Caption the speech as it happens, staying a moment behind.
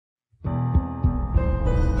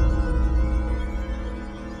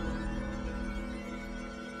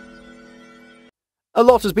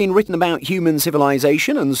A lot has been written about human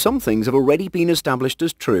civilization, and some things have already been established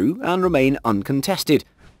as true and remain uncontested.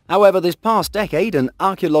 However, this past decade, an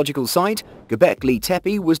archaeological site, Gobekli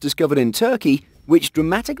Tepe, was discovered in Turkey, which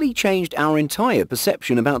dramatically changed our entire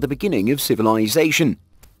perception about the beginning of civilization.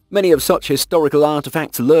 Many of such historical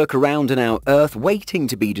artifacts lurk around in our Earth, waiting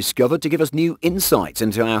to be discovered to give us new insights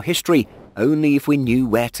into our history, only if we knew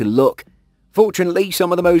where to look. Fortunately,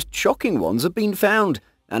 some of the most shocking ones have been found,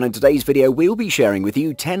 and in today's video we'll be sharing with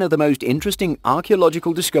you 10 of the most interesting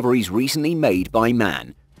archaeological discoveries recently made by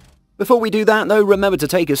man. Before we do that though, remember to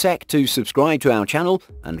take a sec to subscribe to our channel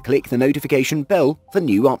and click the notification bell for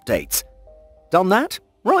new updates. Done that?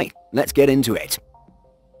 Right, let's get into it.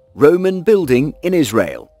 Roman building in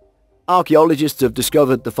Israel. Archaeologists have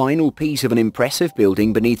discovered the final piece of an impressive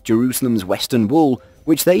building beneath Jerusalem's western wall,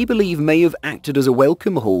 which they believe may have acted as a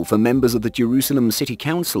welcome hall for members of the Jerusalem City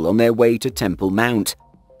Council on their way to Temple Mount.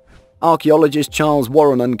 Archaeologist Charles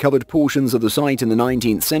Warren uncovered portions of the site in the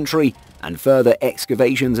 19th century, and further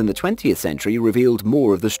excavations in the 20th century revealed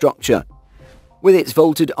more of the structure. With its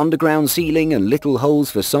vaulted underground ceiling and little holes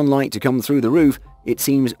for sunlight to come through the roof, it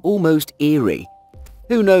seems almost eerie.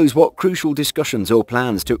 Who knows what crucial discussions or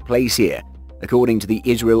plans took place here? According to the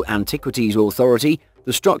Israel Antiquities Authority,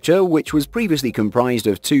 the structure, which was previously comprised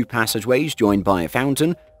of 2 passageways joined by a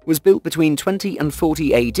fountain, was built between 20 and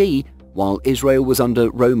 40 AD, while Israel was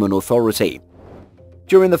under Roman authority.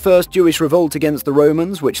 During the first Jewish revolt against the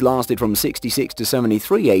Romans, which lasted from 66 to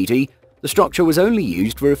 73 AD, the structure was only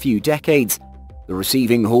used for a few decades. The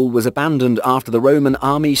receiving hall was abandoned after the Roman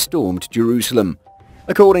army stormed Jerusalem.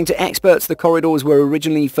 According to experts, the corridors were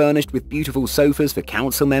originally furnished with beautiful sofas for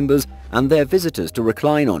council members and their visitors to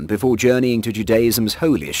recline on before journeying to Judaism's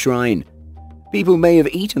holiest shrine. People may have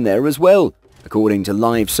eaten there as well. According to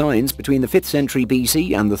Live Science, between the 5th century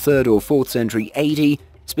BC and the 3rd or 4th century AD,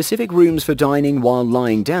 specific rooms for dining while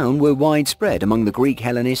lying down were widespread among the Greek,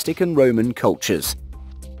 Hellenistic and Roman cultures.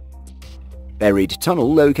 Buried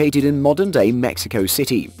tunnel located in modern-day Mexico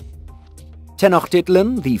City.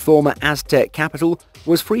 Tenochtitlan, the former Aztec capital,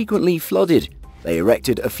 was frequently flooded. They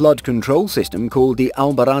erected a flood control system called the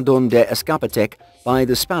Albaradón de Escapatec by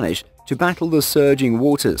the Spanish to battle the surging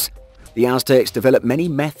waters. The Aztecs developed many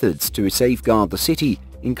methods to safeguard the city,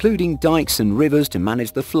 including dikes and rivers to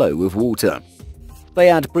manage the flow of water. They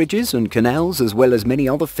had bridges and canals as well as many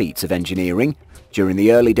other feats of engineering. During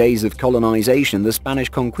the early days of colonization, the Spanish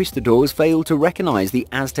conquistadors failed to recognize the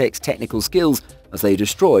Aztecs' technical skills as they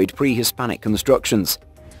destroyed pre-Hispanic constructions.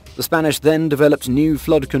 The Spanish then developed new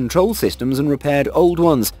flood control systems and repaired old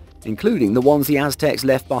ones, including the ones the Aztecs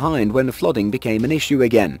left behind when flooding became an issue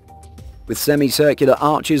again. With semicircular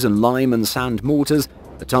arches and lime and sand mortars,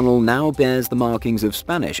 the tunnel now bears the markings of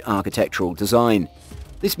Spanish architectural design.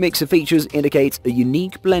 This mix of features indicates a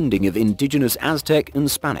unique blending of indigenous Aztec and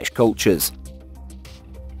Spanish cultures.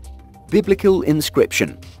 Biblical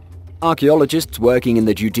inscription. Archaeologists working in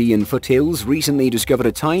the Judean foothills recently discovered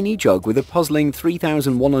a tiny jug with a puzzling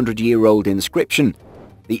 3,100-year-old inscription.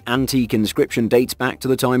 The antique inscription dates back to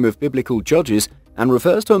the time of biblical judges and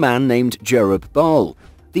refers to a man named Jerub-Baal.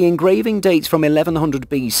 The engraving dates from 1100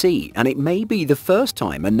 BC, and it may be the first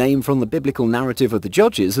time a name from the biblical narrative of the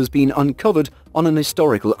judges has been uncovered on an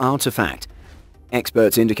historical artifact.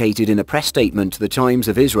 Experts indicated in a press statement to the Times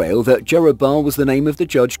of Israel that Jerub-Baal was the name of the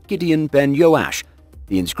judge Gideon ben Joash.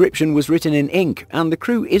 The inscription was written in ink, and the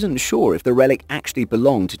crew isn't sure if the relic actually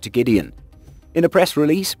belonged to Gideon. In a press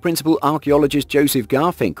release, principal archaeologist Joseph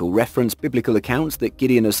Garfinkel referenced biblical accounts that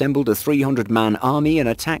Gideon assembled a 300-man army and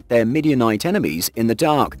attacked their Midianite enemies in the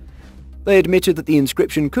dark. They admitted that the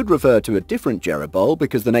inscription could refer to a different Jerub-Baal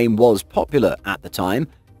because the name was popular at the time.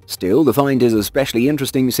 Still, the find is especially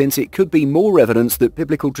interesting since it could be more evidence that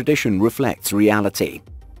biblical tradition reflects reality.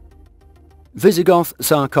 Visigoth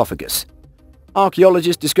sarcophagus.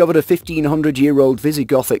 Archaeologists discovered a 1,500-year-old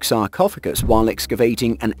Visigothic sarcophagus while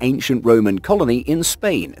excavating an ancient Roman colony in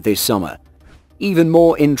Spain this summer. Even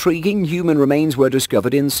more intriguing, human remains were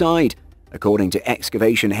discovered inside. According to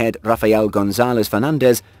excavation head Rafael González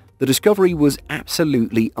Fernández, the discovery was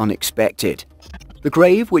absolutely unexpected. The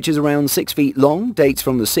grave, which is around 6 feet long, dates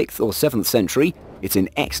from the 6th or 7th century. It's in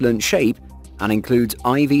excellent shape and includes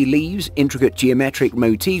ivy leaves, intricate geometric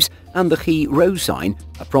motifs, and the Chi Rho sign,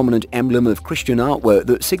 a prominent emblem of Christian artwork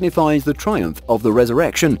that signifies the triumph of the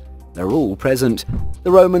resurrection. They're all present.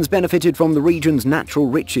 The Romans benefited from the region's natural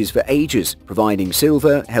riches for ages, providing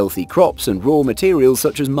silver, healthy crops, and raw materials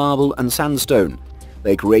such as marble and sandstone.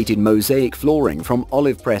 They created mosaic flooring from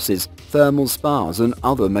olive presses, thermal spas, and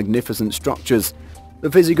other magnificent structures. The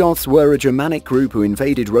Visigoths were a Germanic group who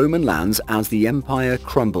invaded Roman lands as the empire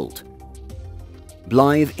crumbled.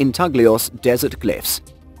 Blythe Intaglios Desert Glyphs.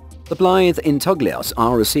 The Blythe Intaglios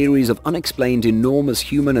are a series of unexplained enormous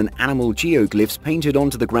human and animal geoglyphs painted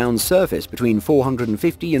onto the ground's surface between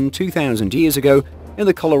 450 and 2,000 years ago in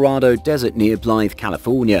the Colorado Desert near Blythe,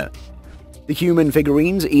 California. The human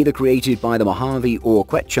figurines, either created by the Mojave or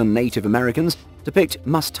Quechan Native Americans, depict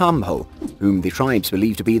Mastamho, whom the tribes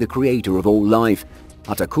believe to be the creator of all life.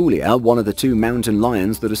 Atakulia, one of the two mountain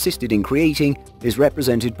lions that assisted in creating, is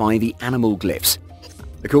represented by the animal glyphs.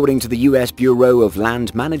 According to the US Bureau of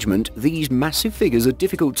Land Management, these massive figures are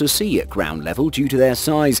difficult to see at ground level due to their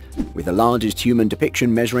size, with the largest human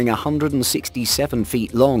depiction measuring 167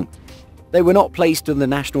 feet long. They were not placed in the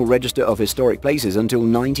National Register of Historic Places until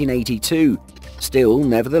 1982. Still,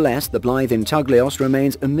 nevertheless, the Blythe Intaglios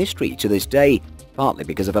remains a mystery to this day, partly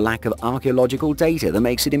because of a lack of archaeological data that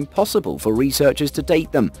makes it impossible for researchers to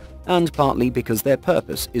date them, and partly because their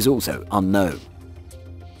purpose is also unknown.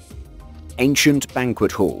 Ancient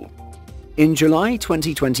Banquet Hall. In July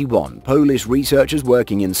 2021, Polish researchers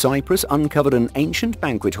working in Cyprus uncovered an ancient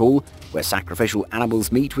banquet hall where sacrificial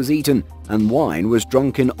animals' meat was eaten and wine was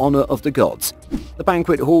drunk in honor of the gods. The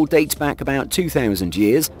banquet hall dates back about 2,000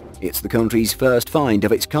 years. It's the country's first find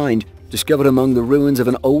of its kind, discovered among the ruins of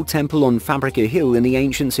an old temple on Fabrica Hill in the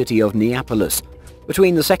ancient city of Neapolis.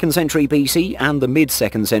 Between the 2nd century BC and the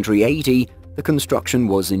mid-2nd century AD, the construction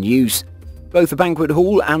was in use. Both the banquet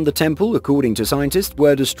hall and the temple, according to scientists,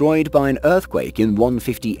 were destroyed by an earthquake in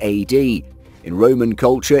 150 AD. In Roman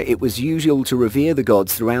culture, it was usual to revere the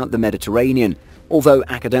gods throughout the Mediterranean, although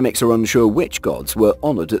academics are unsure which gods were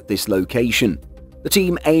honored at this location. The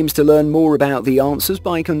team aims to learn more about the answers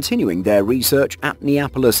by continuing their research at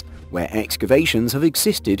Neapolis, where excavations have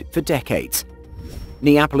existed for decades.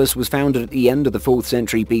 Neapolis was founded at the end of the 4th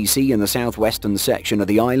century BC in the southwestern section of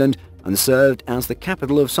the island and served as the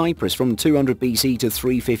capital of Cyprus from 200 BC to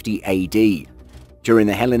 350 AD. During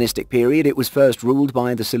the Hellenistic period, it was first ruled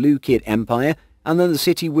by the Seleucid Empire, and then the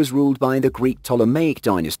city was ruled by the Greek Ptolemaic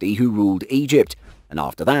dynasty who ruled Egypt, and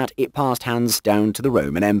after that it passed hands down to the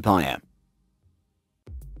Roman Empire.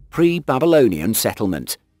 Pre-Babylonian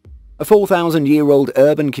settlement. A 4,000-year-old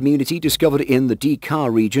urban community discovered in the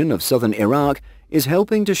Dikar region of southern Iraq is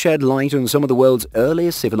helping to shed light on some of the world's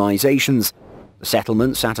earliest civilizations. The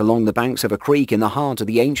settlement sat along the banks of a creek in the heart of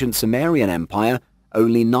the ancient Sumerian Empire,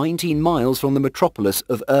 only 19 miles from the metropolis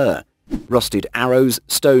of Ur. Rusted arrows,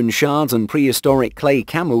 stone shards and prehistoric clay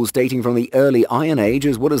camels dating from the early Iron Age,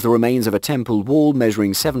 as well as the remains of a temple wall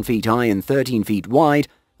measuring 7 feet high and 13 feet wide,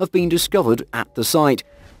 have been discovered at the site.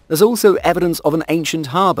 There's also evidence of an ancient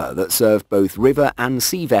harbour that served both river and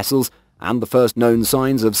sea vessels, and the first known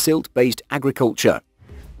signs of silt-based agriculture.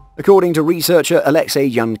 According to researcher Alexei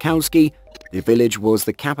Jankowski, the village was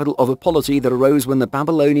the capital of a polity that arose when the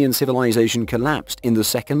Babylonian civilization collapsed in the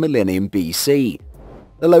 2nd millennium BC.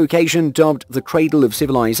 The location, dubbed the Cradle of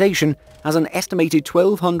Civilization, has an estimated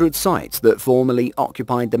 1,200 sites that formerly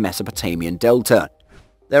occupied the Mesopotamian Delta.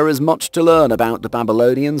 There is much to learn about the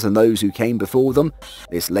Babylonians and those who came before them.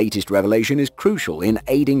 This latest revelation is crucial in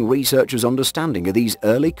aiding researchers' understanding of these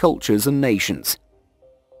early cultures and nations.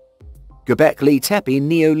 Gobekli Tepe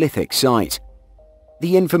Neolithic Site.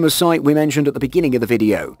 The infamous site we mentioned at the beginning of the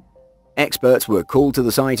video. Experts were called to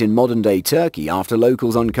the site in modern-day Turkey after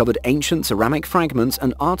locals uncovered ancient ceramic fragments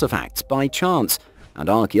and artifacts by chance, and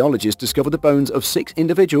archaeologists discovered the bones of 6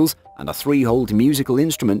 individuals and a 3-holed musical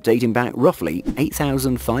instrument dating back roughly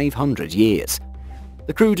 8,500 years.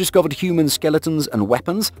 The crew discovered human skeletons and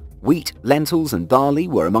weapons. Wheat, lentils and barley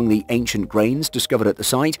were among the ancient grains discovered at the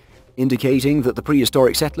site, indicating that the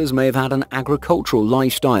prehistoric settlers may have had an agricultural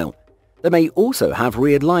lifestyle. They may also have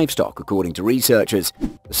reared livestock, according to researchers.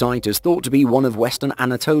 The site is thought to be one of Western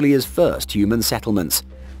Anatolia's first human settlements.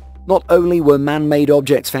 Not only were man-made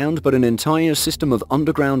objects found, but an entire system of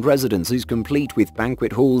underground residences complete with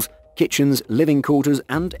banquet halls, kitchens, living quarters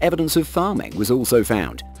and evidence of farming was also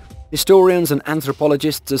found. Historians and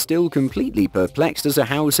anthropologists are still completely perplexed as to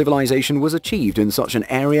how civilization was achieved in such an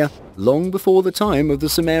area long before the time of the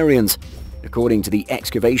Sumerians. According to the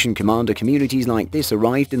excavation commander, communities like this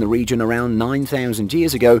arrived in the region around 9,000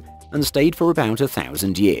 years ago and stayed for about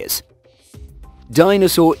 1,000 years.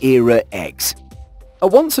 Dinosaur-era eggs. A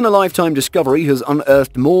once-in-a-lifetime discovery has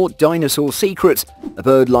unearthed more dinosaur secrets. A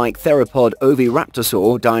bird-like theropod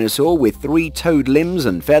oviraptorosaur dinosaur with 3-toed limbs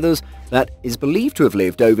and feathers that is believed to have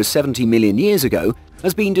lived over 70 million years ago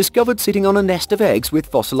has been discovered sitting on a nest of eggs with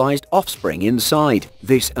fossilized offspring inside.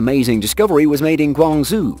 This amazing discovery was made in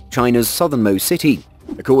Guangzhou, China's southernmost city.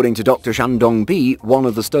 According to Dr. Shandong Bi, one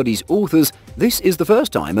of the study's authors, this is the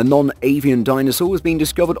first time a non-avian dinosaur has been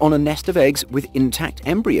discovered on a nest of eggs with intact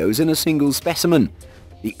embryos in a single specimen.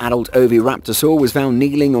 The adult oviraptorosaur was found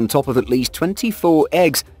kneeling on top of at least 24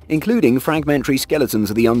 eggs, including fragmentary skeletons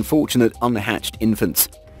of the unfortunate unhatched infants.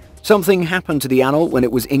 Something happened to the adult when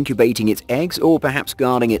it was incubating its eggs or perhaps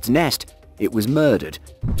guarding its nest. It was murdered.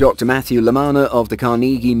 Dr. Matthew Lamana of the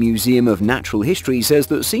Carnegie Museum of Natural History says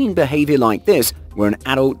that seeing behavior like this, where an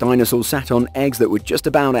adult dinosaur sat on eggs that were just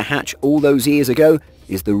about to hatch all those years ago,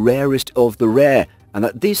 is the rarest of the rare, and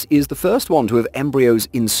that this is the first one to have embryos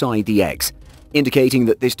inside the eggs, indicating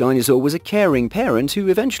that this dinosaur was a caring parent who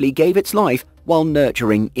eventually gave its life while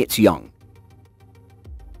nurturing its young.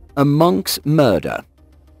 A monk's murder.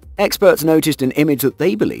 Experts noticed an image that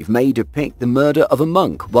they believe may depict the murder of a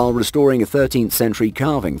monk while restoring a 13th century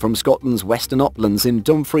carving from Scotland's western uplands in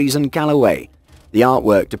Dumfries and Galloway. The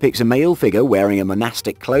artwork depicts a male figure wearing a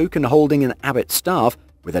monastic cloak and holding an abbot's staff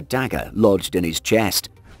with a dagger lodged in his chest.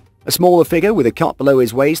 A smaller figure with a cut below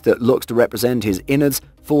his waist that looks to represent his innards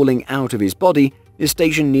falling out of his body is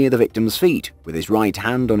stationed near the victim's feet, with his right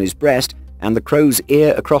hand on his breast and the crow's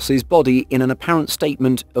ear across his body in an apparent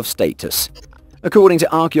statement of status. According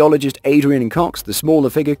to archaeologist Adrian Cox, the smaller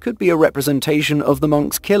figure could be a representation of the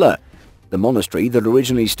monk's killer. The monastery that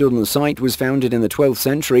originally stood on the site was founded in the 12th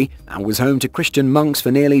century and was home to Christian monks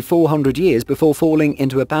for nearly 400 years before falling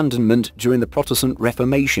into abandonment during the Protestant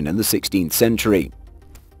Reformation in the 16th century.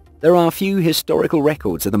 There are few historical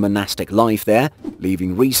records of the monastic life there,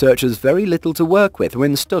 leaving researchers very little to work with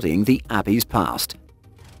when studying the abbey's past.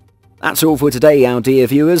 That's all for today, our dear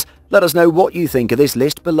viewers. Let us know what you think of this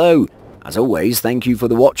list below. As always, thank you for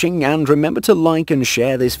the watching, and remember to like and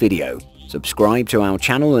share this video. Subscribe to our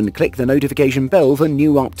channel and click the notification bell for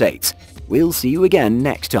new updates. We'll see you again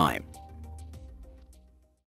next time.